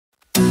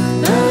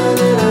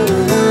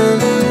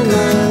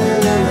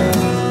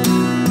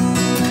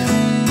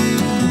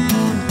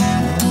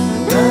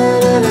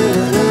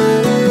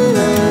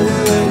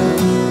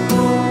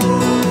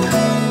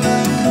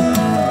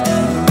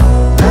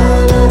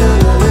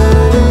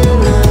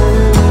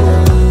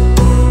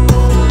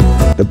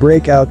The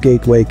Breakout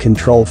Gateway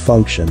Control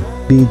Function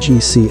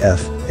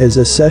BGCF is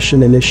a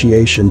session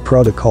initiation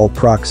protocol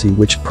proxy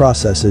which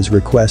processes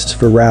requests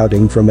for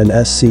routing from an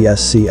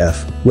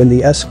S-CSCF when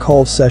the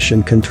S-call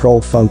session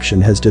control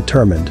function has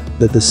determined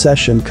that the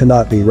session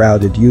cannot be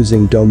routed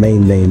using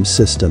domain name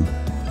system.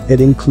 It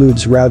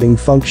includes routing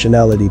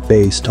functionality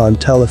based on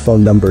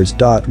telephone numbers.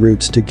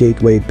 Routes to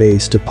gateway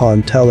based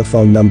upon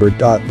telephone number.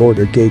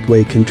 Border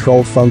Gateway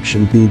Control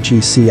Function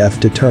BGCF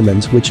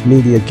determines which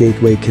media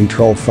gateway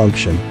control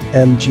function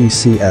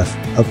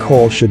MGCF a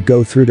call should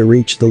go through to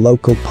reach the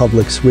local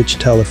public switch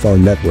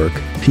telephone network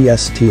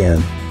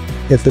PSTN.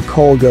 If the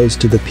call goes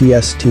to the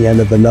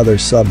PSTN of another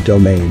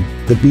subdomain,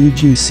 the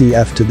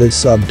BGCF to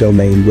this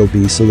subdomain will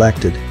be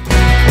selected.